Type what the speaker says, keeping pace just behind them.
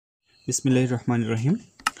বিসমিল্লাহির রহমানির রহিম।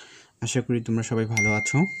 আশা করি তোমরা সবাই ভালো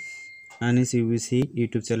আছো। Hsc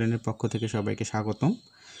ইউটিউব চ্যানেলের পক্ষ থেকে সবাইকে স্বাগতম।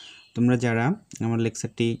 তোমরা যারা আমার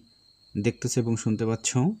লেকচারটি দেখতেছো এবং শুনতে পাচ্ছ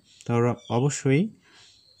তারা অবশ্যই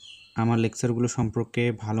আমার লেকচারগুলো সম্পর্কে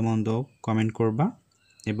ভালো মন্দ কমেন্ট করবা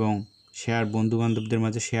এবং বন্ধু বান্ধবদের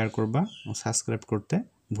মাঝে শেয়ার করবা ও সাবস্ক্রাইব করতে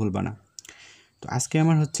ভুলবা না। তো আজকে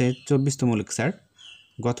আমার হচ্ছে 24তম লেকচার।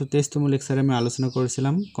 গত 23তম লেকচারে আমি আলোচনা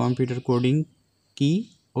করেছিলাম কম্পিউটার কোডিং কি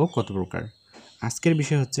ও কত প্রকার। আজকের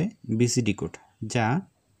বিষয় হচ্ছে বিসিডি কোড, যা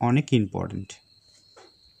অনেক ইম্পর্ট্যান্ট।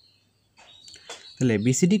 তাহলে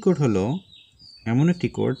বিসিডি কোড হলো এমন একটি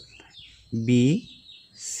কোড,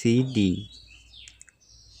 বিসিডি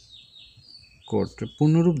কোড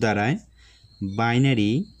পূর্ণরূপ দ্বারায়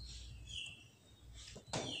বাইনারি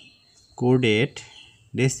কোডেড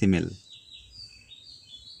ডেসিমেল,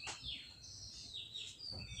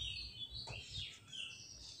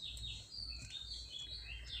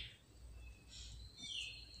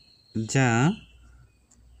 যা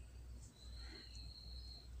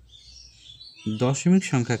দশমিক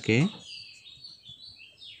সংখ্যাকে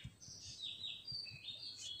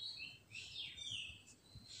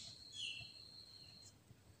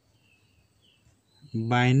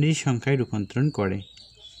বাইনারি সংখ্যায় রূপান্তরণ করে।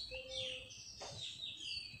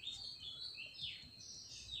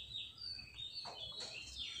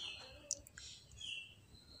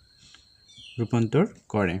 রূপান্তর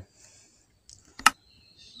করে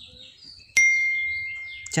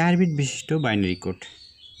 4 বিট বিশিষ্ট বাইনারি কোড।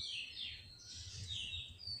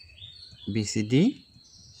 বিসিডি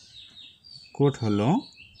কোড হলো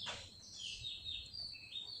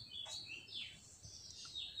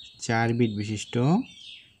 4 বিট বিশিষ্ট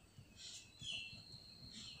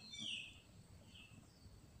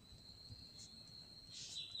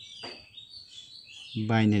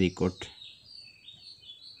বাইনারি কোড।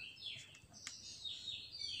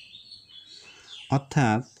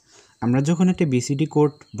 অর্থাৎ আমরা যখন একটা বিসিডি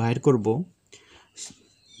কোড বাইর করব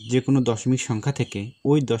যে কোনো দশমিক সংখ্যা থেকে,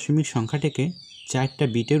 ওই দশমিক সংখ্যাটাকে 4টা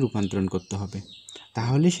বিটে রূপান্তরণ করতে হবে,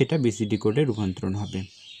 তাহলে সেটা বিসিডি কোডে রূপান্তরণ হবে।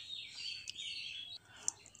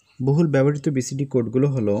 বহুল ব্যবহৃত বিসিডি কোডগুলো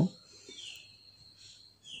হলো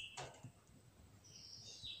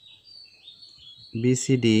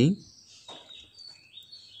বিসিডি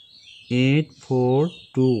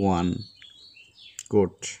 8421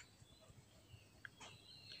 কোড।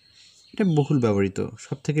 এটা বহুল ব্যবহৃত,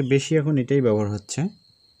 সবথেকে বেশি এখন এটাই ব্যবহার হচ্ছে।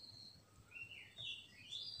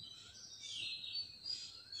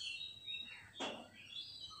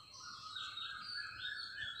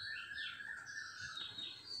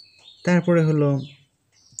 তারপরে হলো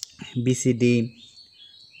বিসিডি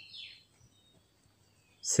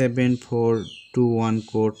 7421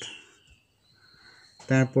 কোড,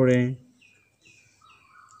 তারপরে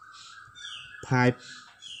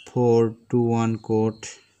 5421 কোড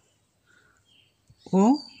ও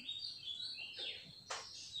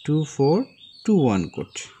 2421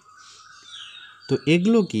 কোড। তো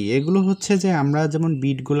এগুলো কি? এগুলো হচ্ছে যে আমরা যেমন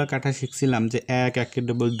বিটগুলো কাটা শিখছিলাম, যে 1 1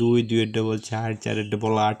 ডবল 2 2 ডবল 4 4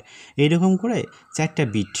 ডবল 8, এইরকম করে 4টা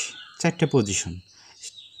বিট 4টা পজিশন।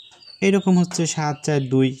 এইরকম হচ্ছে 7 4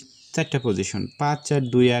 2 4টা পজিশন, 5 4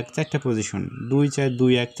 2 1 4টা পজিশন, 2 4 2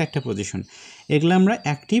 1 4টা পজিশন। এগুলো আমরা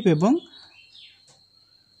অ্যাক্টিভ এবং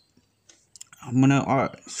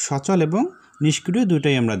সচল এবং নিষ্ক্রিয়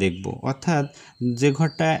দুটোই আমরা দেখব। অর্থাৎ যে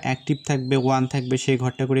ঘরটা অ্যাক্টিভ থাকবে 1 থাকবে সেই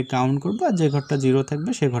ঘরটা করে কাউন্ট করব, আর যে ঘরটা 0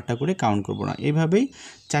 থাকবে সেই ঘরটা করে কাউন্ট করব না। এইভাবেই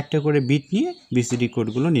 4টা করে বিট নিয়ে বিসিডি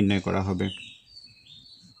কোডগুলো নির্ণয় করা হবে।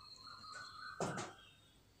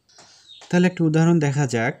 তাহলে একটা উদাহরণ দেখা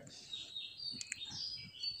যাক।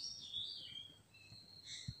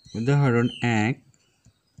 উদাহরণ 1,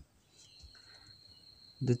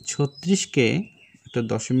 36কে একটা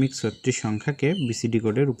দশমিক 36 সংখ্যাকে বিসিডি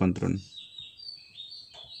কোডে রূপান্তরণ।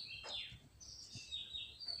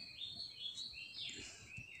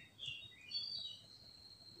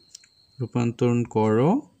 রূপান্তরণ করো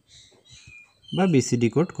বা বিসিডি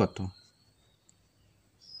কোড কত।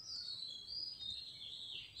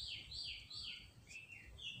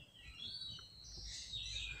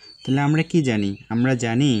 তাহলে আমরা কি জানি? আমরা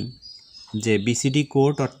জানি যে বিসিডি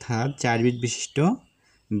কোড অর্থাৎ 4 বিট বিশিষ্ট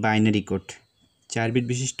বাইনারি কোড। 4 বিট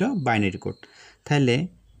বিশিষ্ট বাইনারি কোড। তাহলে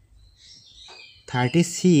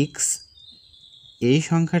 36 এই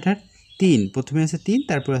সংখ্যাটার 3, প্রথমে আছে 3,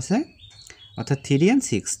 তারপর আছে অর্থাৎ 3 and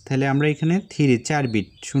 6। তাহলে আমরা এখানে 4 বিট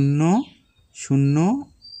 0 0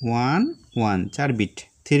 1 1 4 বিট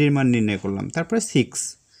 3 মান নির্ণয় করলাম। তারপরে 6,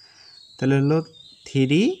 তাহলে হলো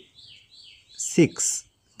 3 6।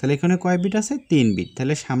 তাহলে এখানে কয় বিট আছে? 3 বিট।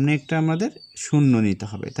 তাহলে সামনে একটা আমাদের 0 নিতে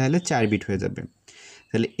হবে, তাহলে 4 বিট হয়ে যাবে।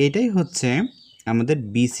 তাহলে এটাই হচ্ছে আমাদের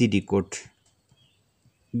বিসিডি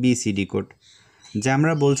কোড যা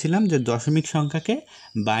আমরা বলছিলাম যে দশমিক সংখ্যাকে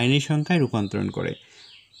বাইনারি সংখ্যায় রূপান্তরণ করে।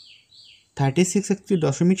 36 একটি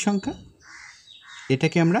দশমিক সংখ্যা,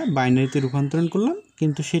 এটাকে আমরা বাইনারিতে রূপান্তরণ করলাম,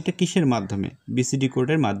 কিন্তু সেটা কিসের মাধ্যমে? বিসিডি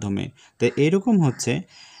কোডের মাধ্যমে। তো এরকম হচ্ছে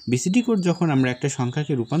বিসিডি কোড যখন আমরা একটা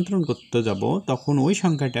সংখ্যাকে রূপান্তরণ করতে যাব তখন ওই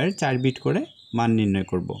সংখ্যাটার 4 বিট করে মান নির্ণয়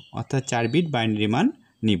করব, অর্থাৎ 4 বিট বাইনারি মান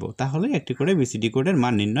নিব, তাহলে একটি করে বিসিডি কোডের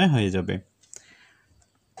মান নির্ণয় হয়ে যাবে।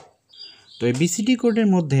 তো এই বিসিডি কোডের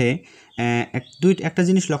মধ্যে একটা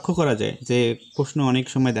জিনিস লক্ষ্য করা যায়, যে প্রশ্ন অনেক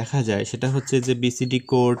সময় দেখা যায়, সেটা হচ্ছে যে বিসিডি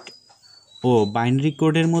কোড ও বাইনারি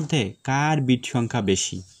কোডের মধ্যে কার বিট সংখ্যা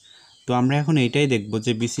বেশি। তো আমরা এখন এটাই দেখব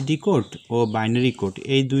যে বিসিডি কোড ও বাইনারি কোড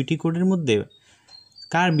এই দুইটি কোডের মধ্যে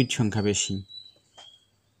কার বিট সংখ্যা বেশি।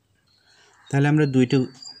 তাহলে আমরা দুইটা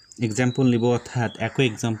এক্সাম্পল নিব, অর্থাৎ একই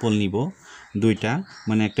এক্সাম্পল নিব দুইটা,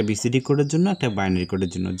 মানে একটা বিসিডি কোডের জন্য একটা বাইনারি কোডের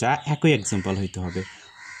জন্য, যা একই এক্সাম্পল হইতে হবে।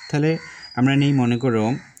 তাহলে আমরা নেই মনে করো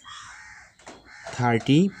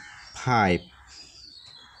 35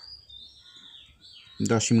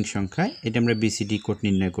 দশমিক সংখ্যায়, এটা আমরা বিসিডি কোড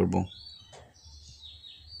নির্ণয় করব।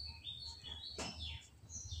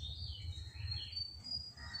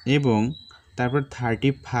 এবং তারপর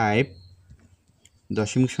 35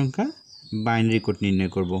 দশমিক সংখ্যা বাইনারি কোড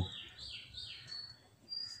নির্ণয় করব।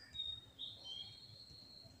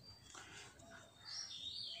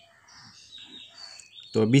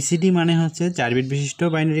 তো বিসিডি মানে হচ্ছে 4 বিট বিশিষ্ট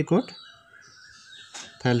বাইনারি কোড।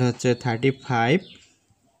 তাহলে হচ্ছে 35,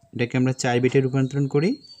 এটাকে আমরা 4 বিটে রূপান্তরণ করি,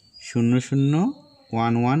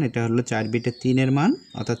 0011, এটা হলো 4 বিটের 3-এর মান,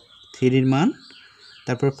 অর্থাৎ 3-এর মান।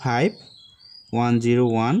 তারপর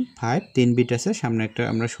 5101 3 বিট আছে, সামনে একটা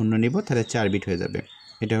আমরা 0 নিব, তাহলে 4 বিট হয়ে যাবে।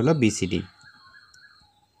 এটা হলো বিসিডি।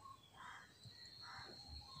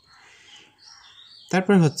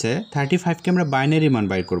 তারপর হচ্ছে 35কে আমরা বাইনারি মান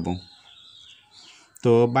বাইর করব।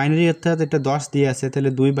 তো বাইনারি অর্থাৎ এটা 10 দিয়ে আছে,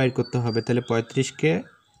 তাহলে 2 বাইর করতে হবে। তাহলে 35কে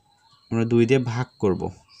আমরা 2 দিয়ে ভাগ করব।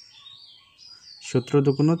 17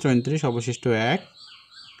 দুগুণ 34, অবশিষ্ট 1,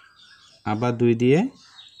 আবার 2 দিয়ে,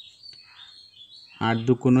 8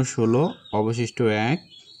 দুগুণ 16, অবশিষ্ট 1,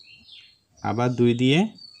 আবার 2 দিয়ে,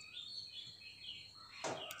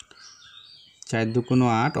 4 দুগুণ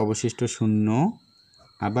 8, অবশিষ্ট 0,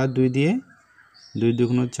 আবার 2 দিয়ে, 2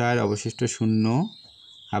 দুগুণ 4, অবশিষ্ট 0,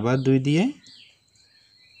 আবার 2 দিয়ে,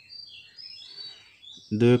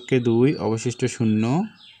 2 2, অবশিষ্ট 0,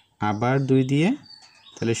 আবার 2 দিয়ে,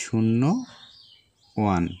 তাহলে 0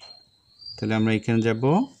 1। তাহলে আমরা এখানে যাব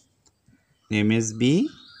এমএসবি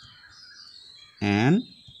অ্যান্ড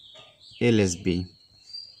এলএসবি।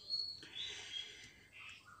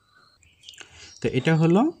 তো এটা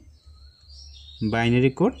হলো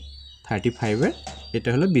বাইনারি কোড 35-এর, এটা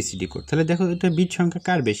হলো বিসিডি কোড। তাহলে দেখো এটা বিট সংখ্যা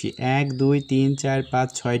কার বেশি? 1 2 3 4 5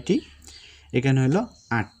 6টি, এখানে হলো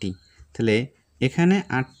 8টি। তাহলে এখানে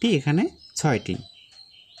 8টি, এখানে 6টি।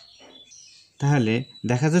 তাহলে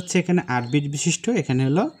দেখা যাচ্ছে এখানে 8 বিট বিশিষ্ট, এখানে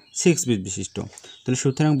হলো 6 বিট বিশিষ্ট। তাহলে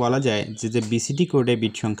সুতরাং বলা যায় যে বিসিডি কোডে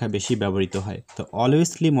বিট সংখ্যা বেশি ব্যবহৃত হয়। তো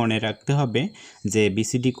অলওয়েজলি মনে রাখতে হবে যে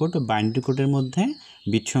বিসিডি কোড ও বাইনারি কোডের মধ্যে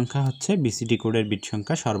বিট সংখ্যা হচ্ছে বিসিডি কোডের বিট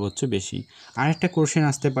সংখ্যা সর্বোচ্চ বেশি। আরেকটা কোশ্চেন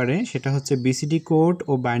আসতে পারে, সেটা হচ্ছে বিসিডি কোড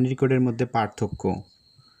ও বাইনারি কোডের মধ্যে পার্থক্য।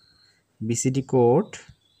 বিসিডি কোড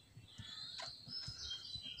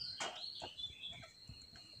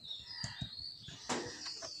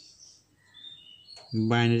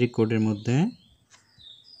বাইনারি কোডের মধ্যে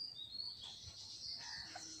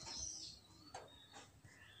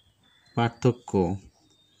পার্থক্য,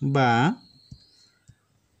 বা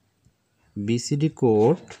বিসিডি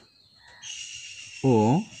কোড ও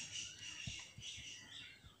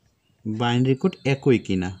বাইনারি কোড একই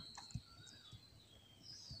কিনা।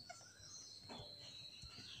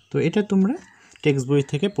 তো এটা তোমরা টেক্সট বই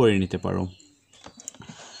থেকে পড়ে নিতে পারো।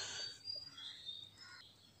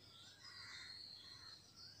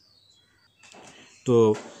 তো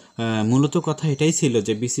মূলত কথা এটাই ছিল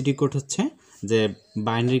যে বিসিডি কোড হচ্ছে যে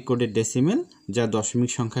বাইনারি কোডের ডেসিমেল, যা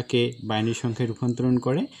দশমিক সংখ্যাকে বাইনারি সংখ্যায় রূপান্তরণ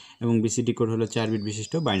করে, এবং বিসিডি কোড হলো 4 বিট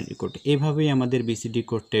বিশিষ্ট বাইনারি কোড। এইভাবেই আমাদের বিসিডি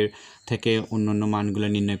কোডের থেকে অন্যান্য মানগুলো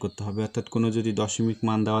নির্ণয় করতে হবে। অর্থাৎ কোনো যদি দশমিক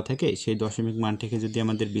মান দেওয়া থাকে, সেই দশমিক মানটিকে যদি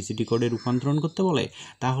আমাদের বিসিডি কোডে রূপান্তরণ করতে বলে,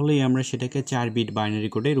 তাহলেই আমরা সেটাকে 4 বিট বাইনারি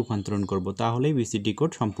কোডে রূপান্তরণ করব, তাহলেই বিসিডি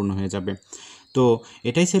কোড সম্পূর্ণ হয়ে যাবে। তো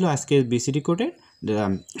এটাই ছিল আজকের বিসিডি কোডের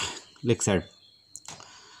লেকচার।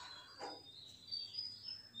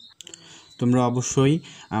 তোমরা অবশ্যই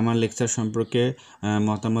আমার লেকচার সম্পর্কে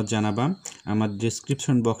মতামত জানাবা। আমার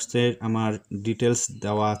ডেসক্রিপশন বক্সে আমার ডিটেলস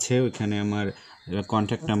দেওয়া আছে, ওইখানে আমার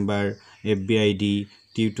কন্ট্যাক্ট নাম্বার, এফবি আইডি,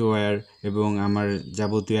 টিউটোয়ার এবং আমার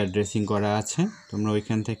যাবতীয় অ্যাড্রেসিং করা আছে। তোমরা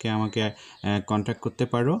ওইখান থেকে আমাকে কন্ট্যাক্ট করতে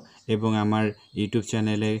পারো এবং আমার ইউটিউব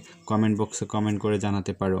চ্যানেলে কমেন্ট বক্সে কমেন্ট করে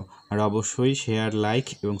জানাতে পারো। আর অবশ্যই শেয়ার, লাইক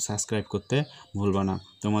এবং সাবস্ক্রাইব করতে ভুলবা না।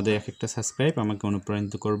 তোমাদের এক একটা সাবস্ক্রাইব আমাকে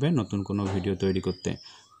অনুপ্রাণিত করবে নতুন কোনো ভিডিও তৈরি করতে।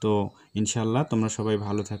 তো ইনশাল্লাহ তোমরা সবাই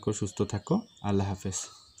ভালো থাকো, সুস্থ থাকো। আল্লাহ হাফেজ।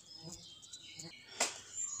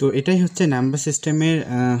 তো এটাই হচ্ছে নাম্বার সিস্টেমের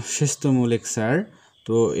শেষতম লেকচার।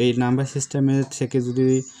 তো এই নাম্বার সিস্টেমের থেকে যদি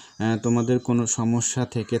তোমাদের কোনো সমস্যা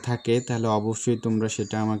থেকে থাকে তাহলে অবশ্যই তোমরা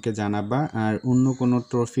সেটা আমাকে জানাবা। আর অন্য কোনো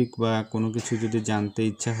টপিক বা কোনো কিছু যদি জানতে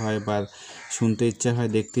ইচ্ছা হয় বা শুনতে ইচ্ছা হয়,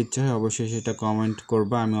 দেখতে ইচ্ছা হয়, অবশ্যই সেটা কমেন্ট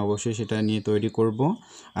করবা, আমি অবশ্যই সেটা নিয়ে তৈরি করব।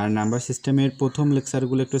 আর নাম্বার সিস্টেমের প্রথম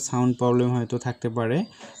লেকচারগুলো একটু সাউন্ড প্রবলেম হয়তো থাকতে পারে,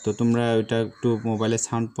 তো তোমরা ওইটা একটু মোবাইলের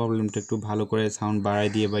সাউন্ড প্রবলেমটা একটু ভালো করে সাউন্ড বাড়াই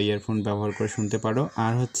দিয়ে বা ইয়ারফোন ব্যবহার করে শুনতে পারো।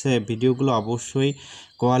 আর হচ্ছে ভিডিওগুলো অবশ্যই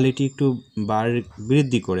কোয়ালিটি একটু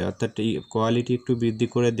বৃদ্ধি করে, অর্থাৎ কোয়ালিটি একটু বৃদ্ধি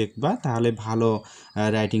করে দেখবা, তাহলে ভালো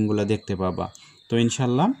রাইটিংগুলো দেখতে পাবা। তো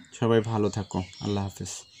ইনশাল্লাহ সবাই ভালো থাকো। আল্লাহ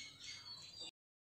হাফেজ।